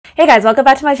Hey guys, welcome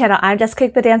back to my channel. I'm Jessie,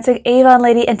 the Dancing Avon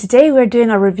Lady, and today we're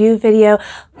doing a review video,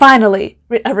 finally,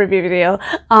 a review video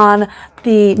on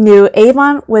the new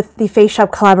Avon with the Face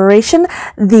Shop collaboration,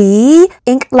 the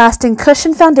Ink Lasting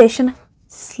Cushion Foundation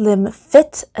Slim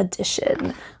Fit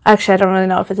Edition. Actually, I don't really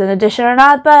know if it's an edition or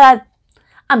not, but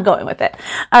I'm going with it.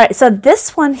 All right, so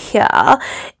this one here,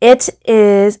 it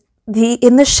is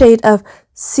in the shade of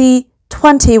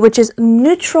C20, which is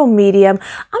neutral medium.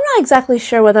 I'm not exactly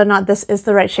sure whether or not this is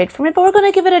the right shade for me, but we're going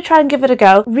to give it a try and give it a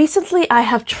go. Recently, I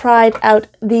have tried out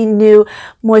the new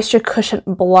Moisture Cushion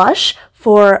Blush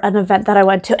for an event that I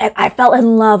went to, and I fell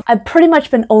in love. I've pretty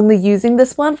much been only using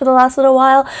this one for the last little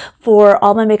while for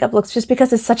all my makeup looks, just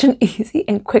because it's such an easy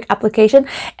and quick application,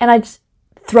 and I just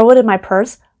throw it in my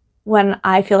purse when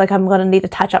I feel like I'm going to need a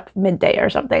touch up midday or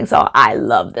something. So I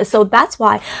love this. So that's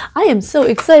why I am so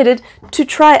excited to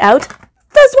try out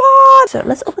this one. So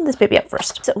let's open this baby up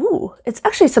first. So, ooh, it's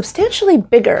actually substantially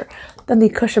bigger than the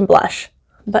cushion blush,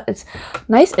 but it's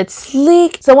nice, it's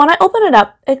sleek. So when I open it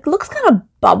up, it looks kind of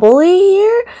bubbly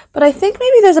here, but I think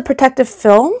maybe there's a protective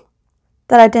film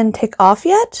that I didn't take off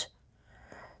yet,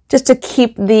 just to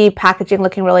keep the packaging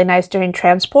looking really nice during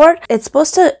transport. It's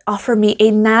supposed to offer me a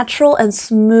natural and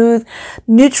smooth,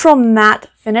 neutral matte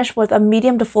finish with a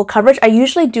medium to full coverage. I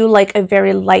usually do like a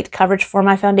very light coverage for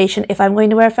my foundation if I'm going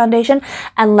to wear a foundation,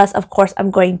 unless of course I'm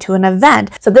going to an event.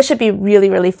 So this should be really,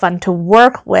 really fun to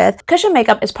work with. Cushion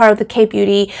makeup is part of the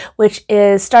K-beauty, which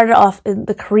is started off in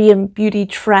the Korean beauty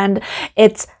trend.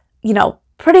 It's, you know,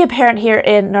 pretty apparent here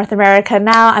in North America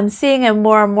now. I'm seeing it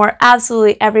more and more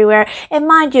absolutely everywhere. And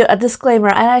mind you, a disclaimer,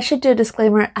 and I should do a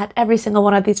disclaimer at every single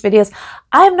one of these videos,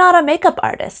 I'm not a makeup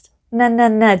artist.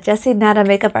 No, Jessie not a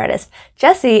makeup artist.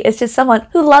 Jessie is just someone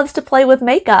who loves to play with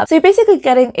makeup. So you're basically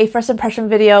getting a first impression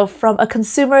video from a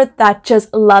consumer that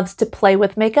just loves to play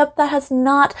with makeup that has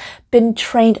not been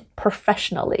trained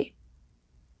professionally.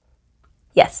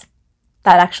 Yes,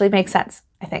 that actually makes sense,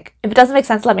 I think. If it doesn't make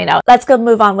sense, let me know. Let's go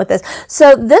move on with this.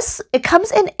 So it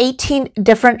comes in 18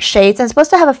 different shades and it's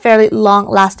supposed to have a fairly long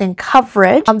lasting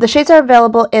coverage. The shades are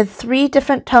available in 3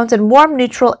 different tones in warm,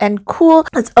 neutral, and cool.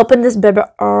 Let's open this baby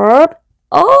up.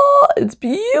 Oh, it's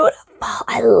beautiful.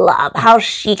 I love how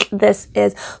chic this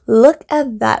is. Look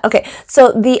at that. Okay,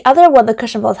 so the other one, the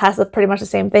cushion blush, has pretty much the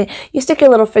same thing. You stick your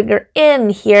little finger in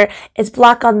here. It's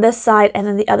black on this side, and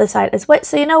then the other side is white,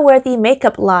 so you know where the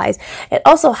makeup lies. It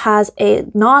also has a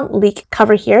non-leak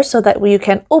cover here so that you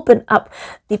can open up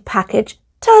the package,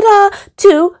 ta-da,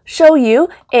 to show you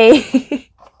a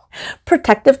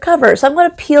protective cover. So I'm going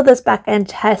to peel this back and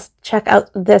check out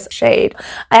this shade.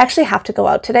 I actually have to go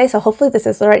out today, so hopefully this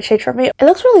is the right shade for me. It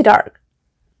looks really dark.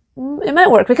 It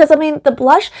might work because, I mean, the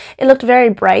blush, it looked very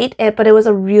bright, but it was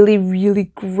a really,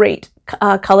 really great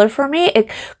color for me.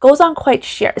 It goes on quite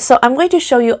sheer. So I'm going to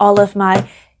show you all of my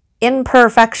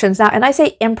imperfections now, and I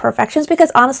say imperfections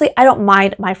because honestly I don't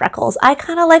mind my freckles. I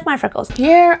kind of like my freckles.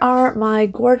 Here are my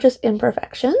gorgeous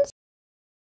imperfections.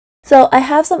 So I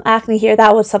have some acne here.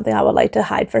 That was something I would like to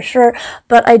hide for sure,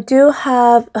 but I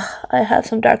have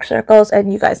some dark circles,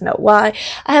 and you guys know why.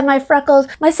 I have my freckles.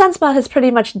 My sunspot has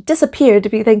pretty much disappeared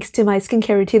thanks to my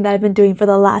skincare routine that I've been doing for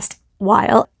the last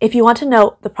while. If you want to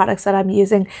know the products that I'm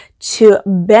using to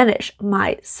banish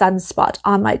my sunspot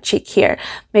on my cheek here,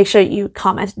 make sure you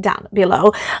comment down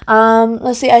below.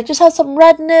 Let's see, I just have some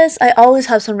redness. I always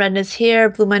have some redness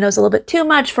here. Blew my nose a little bit too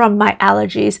much from my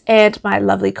allergies and my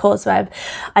lovely colds that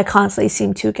I constantly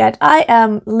seem to get. I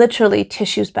am literally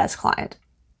tissue's best client.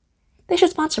 They should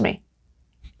sponsor me.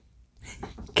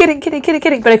 Kidding.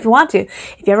 But if you want to,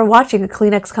 if you're ever watching a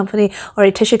Kleenex company or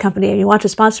a tissue company and you want to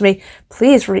sponsor me,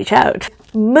 please reach out.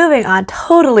 Moving on,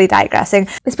 totally digressing.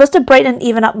 It's supposed to brighten and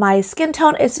even up my skin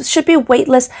tone. It should be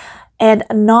weightless and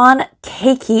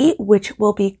non-cakey, which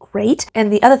will be great.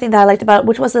 And the other thing that I liked about it,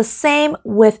 which was the same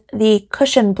with the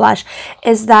cushion blush,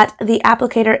 is that the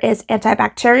applicator is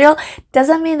antibacterial.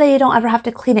 Doesn't mean that you don't ever have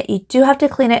to clean it. You do have to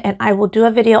clean it, and I will do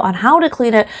a video on how to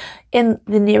clean it in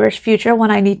the nearest future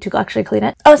when I need to actually clean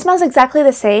it. Oh, it smells exactly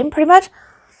the same, pretty much,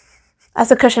 as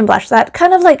the cushion blush. That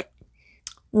kind of like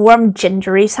warm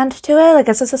gingery scent to it. Like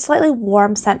it's just a slightly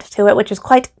warm scent to it, which is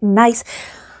quite nice.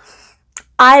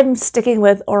 I'm sticking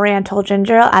with Oriental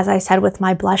Ginger, as I said with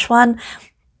my blush one.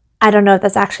 I don't know if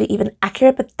that's actually even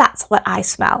accurate, but that's what I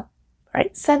smell,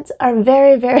 right? Scents are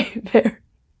very,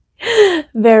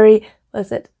 what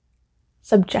is it?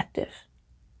 Subjective.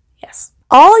 Yes.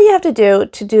 All you have to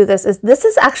do this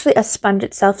is actually a sponge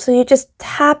itself. So you just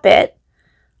tap it.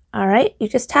 All right, you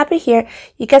just tap it here.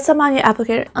 You get some on your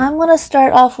applicator. I'm going to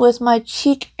start off with my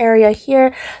cheek area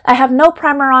here. I have no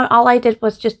primer on. All I did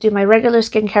was just do my regular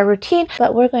skincare routine,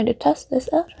 but we're going to test this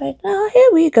out right now. Here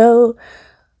we go.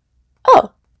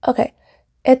 Oh, okay.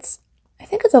 I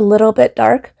think it's a little bit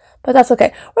dark, but that's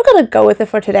okay. We're gonna go with it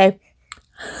for today.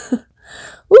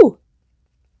 Ooh.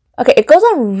 Okay, it goes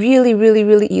on really, really,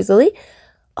 really easily.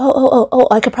 Oh,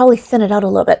 I could probably thin it out a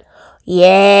little bit.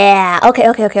 Yeah. Okay.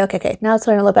 Now it's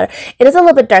looking a little better. It is a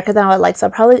little bit darker than I would like,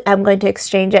 so I'm going to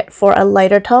exchange it for a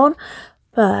lighter tone,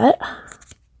 but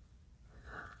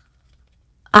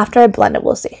after I blend it,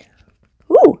 we'll see.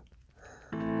 Ooh.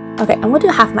 Okay, I'm gonna do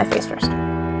half my face first.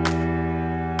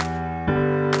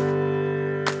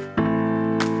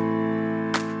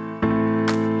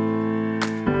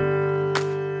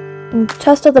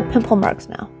 Just of the pimple marks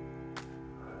now.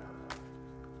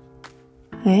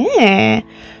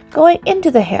 Going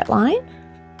into the hairline.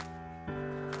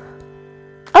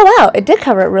 Oh wow, it did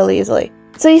cover it really easily.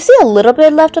 So you see a little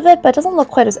bit left of it, but it doesn't look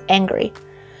quite as angry.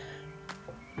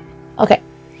 Okay.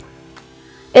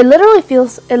 It literally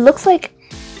it looks like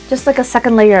just like a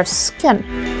second layer of skin.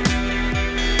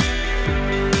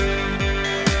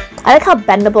 I like how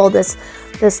bendable this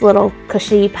little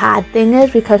cushy pad thing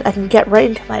is because I can get right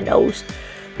into my nose,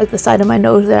 like the side of my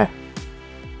nose there.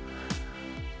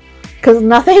 Because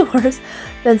nothing worse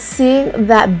than seeing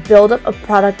that buildup of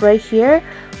product right here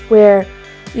where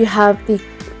you have the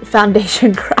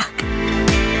foundation crack.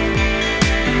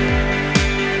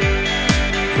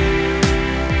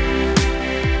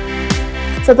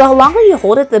 So the longer you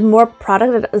hold it, the more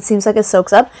product it seems like it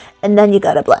soaks up, and then you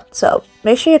gotta blend. So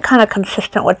make sure you're kind of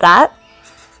consistent with that.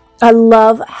 I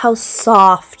love how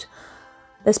soft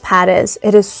this pad is.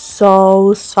 It is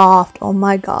so soft. Oh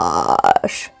my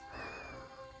gosh.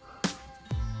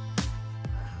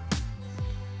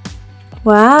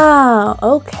 Wow.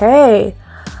 Okay.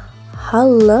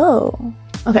 Hello.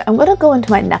 Okay, I'm gonna go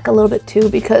into my neck a little bit too,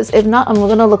 because if not, I'm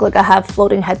gonna look like I have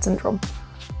floating head syndrome.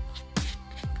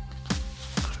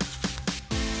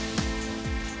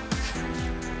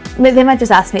 They might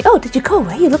just ask me, oh, did you go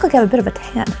away? You look like you have a bit of a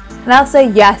tan. And I'll say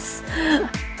yes.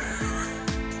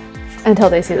 Until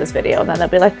they see this video, and then they'll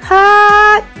be like,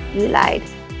 ha, you lied.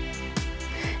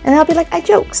 And I'll be like, I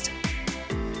joked.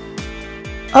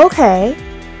 Okay.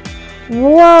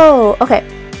 Whoa. Okay.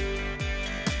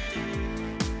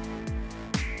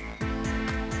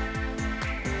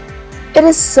 It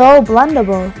is so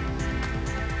blendable.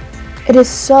 It is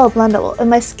so blendable. And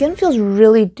my skin feels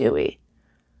really dewy.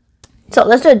 So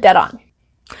let's do it dead on.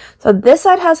 So this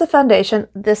side has a foundation,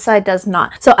 this side does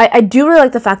not. So I do really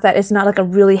like the fact that it's not like a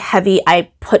really heavy,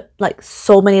 I put like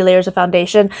so many layers of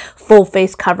foundation, full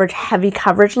face coverage, heavy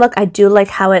coverage look. I do like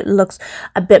how it looks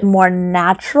a bit more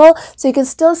natural. So you can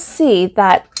still see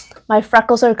that my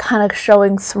freckles are kind of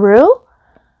showing through,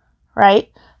 right?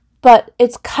 But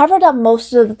it's covered up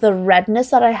most of the redness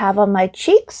that I have on my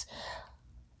cheeks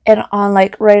and on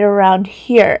like right around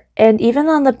here, and even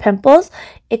on the pimples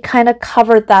it kind of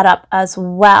covered that up as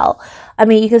well. I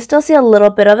mean, you can still see a little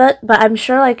bit of it, but I'm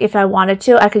sure like if I wanted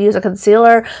to, I could use a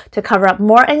concealer to cover up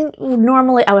more, and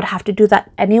normally I would have to do that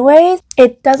anyways.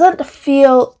 It doesn't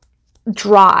feel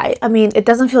dry. I mean, it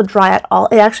doesn't feel dry at all.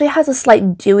 It actually has a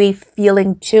slight dewy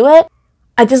feeling to it.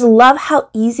 I just love how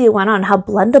easy it went on, how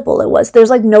blendable it was. There's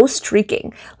like no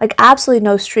streaking, like absolutely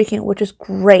no streaking, which is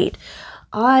great.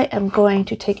 I am going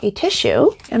to take a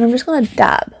tissue and I'm just going to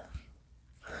dab.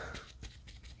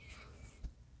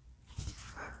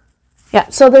 Yeah,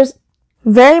 so there's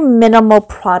very minimal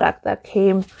product that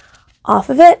came off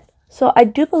of it. So I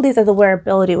do believe that the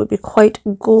wearability would be quite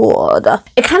good.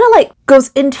 It kind of like goes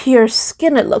into your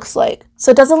skin, it looks like.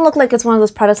 So it doesn't look like it's one of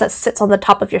those products that sits on the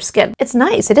top of your skin. It's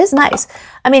nice. It is nice.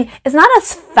 I mean, it's not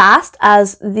as fast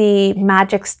as the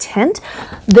Magic's tint.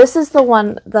 This is the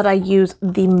one that I use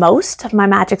the most. My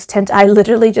Magic's tint, I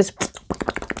literally just...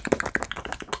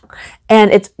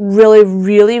 And it's really,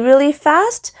 really, really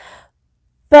fast.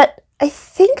 But I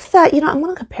think that, you know, I'm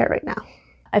going to compare right now.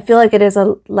 I feel like it is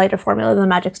a lighter formula than the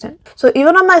Magic's tint. So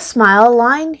even on my smile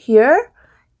line here,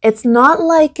 it's not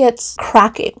like it's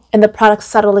cracking and the product's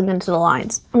settling into the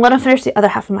lines. I'm going to finish the other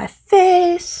half of my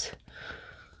face.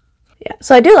 Yeah,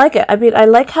 so I do like it. I mean, I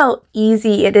like how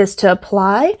easy it is to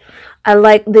apply. I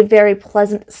like the very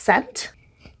pleasant scent.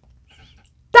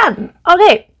 Done.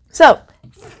 Okay, so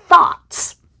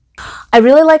thoughts. I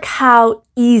really like how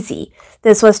easy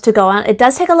this was to go on. It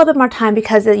does take a little bit more time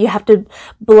because you have to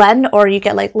blend or you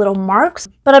get like little marks.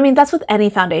 But I mean, that's with any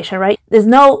foundation, right? There's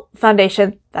no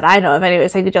foundation that I know of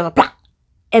anyways, like you just blah,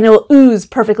 and it will ooze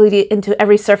perfectly into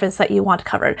every surface that you want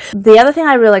covered. The other thing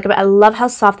I really like about it, I love how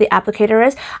soft the applicator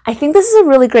is. I think this is a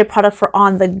really great product for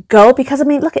on the go because I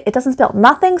mean, look, it doesn't spill.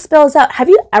 Nothing spills out. Have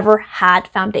you ever had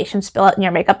foundation spill out in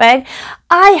your makeup bag?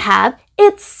 I have.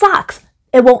 It sucks.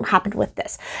 It won't happen with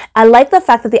this. I like the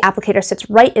fact that the applicator sits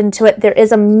right into it. There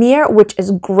is a mirror, which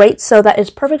is great, so that is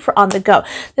perfect for on the go.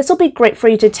 This will be great for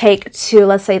you to take to,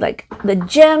 let's say, like the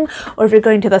gym, or if you're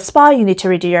going to the spa, you need to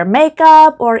redo your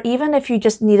makeup, or even if you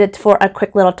just need it for a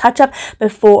quick little touch-up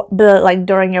like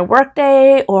during your work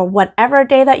day or whatever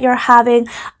day that you're having.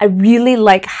 I really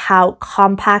like how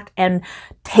compact and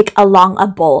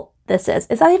take-alongable this is.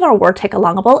 Is that even a word,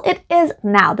 take-alongable? It is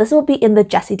now. This will be in the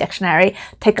Jessie dictionary,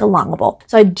 take-alongable.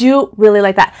 So I do really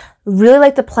like that. Really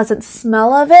like the pleasant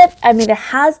smell of it. I mean, it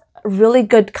has really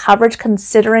good coverage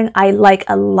considering I like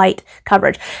a light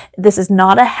coverage. This is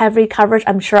not a heavy coverage.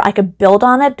 I'm sure I could build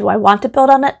on it. Do I want to build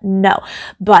on it? No.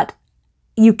 But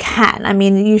you can. I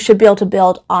mean, you should be able to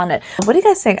build on it. What do you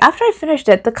guys think? After I finished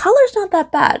it, the color's not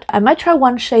that bad. I might try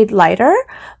one shade lighter,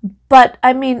 but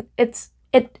I mean,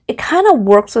 it kind of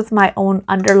works with my own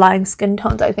underlying skin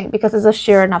tones, I think, because it's a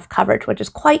sheer enough coverage, which is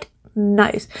quite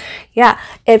nice. Yeah,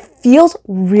 it feels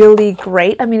really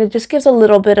great. I mean, it just gives a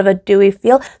little bit of a dewy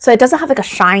feel, so it doesn't have like a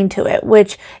shine to it,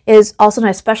 which is also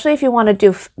nice, especially if you want to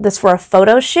do this for a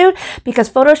photo shoot, because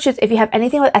photo shoots, if you have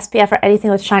anything with SPF or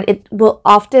anything with shine, it will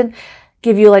often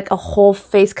give you like a whole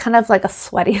face, kind of like a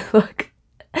sweaty look.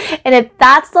 And if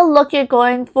that's the look you're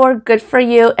going for, good for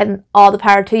you and all the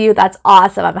power to you. That's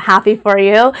awesome. I'm happy for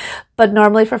you. But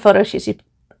normally for photo shoots,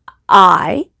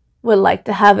 I would like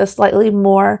to have a slightly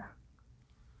more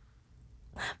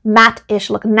matte-ish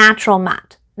look, natural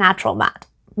matte,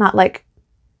 not like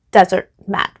desert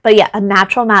matte, but yeah, a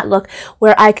natural matte look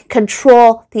where I can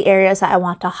control the areas that I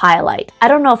want to highlight. I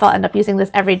don't know if I'll end up using this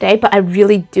every day, but I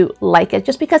really do like it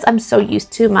just because I'm so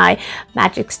used to my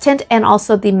Magic's tint and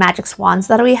also the Magic Swans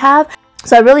that we have.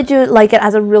 So I really do like it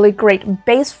as a really great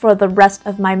base for the rest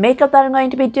of my makeup that I'm going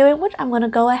to be doing, which I'm going to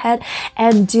go ahead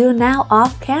and do now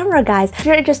off camera, guys. If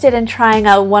you're interested in trying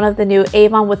out one of the new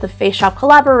Avon with the Face Shop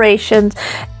collaborations,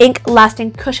 Ink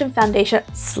Lasting Cushion Foundation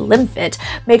Slim Fit,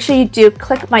 make sure you do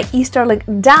click my Easter link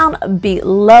down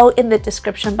below in the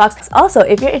description box. Also,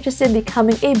 if you're interested in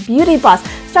becoming a beauty boss,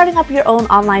 starting up your own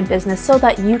online business so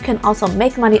that you can also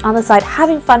make money on the side,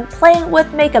 having fun, playing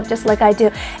with makeup just like I do,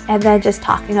 and then just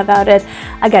talking about it,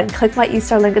 again, click my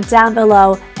Easter link down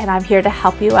below and I'm here to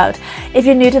help you out. If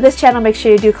you're new to this channel, make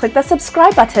sure you do click the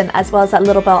subscribe button as well as that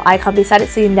little bell icon beside it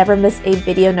so you never miss a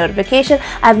video notification.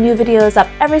 I have new videos up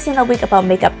every single week about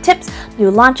makeup tips,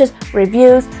 new launches,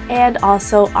 reviews, and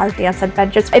also our dance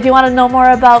adventures. If you want to know more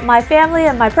about my family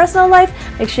and my personal life,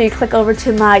 make sure you click over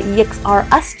to my Yix R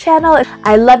Us channel.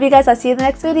 I love you guys. I'll see you in the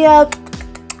next video.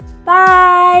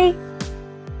 Bye!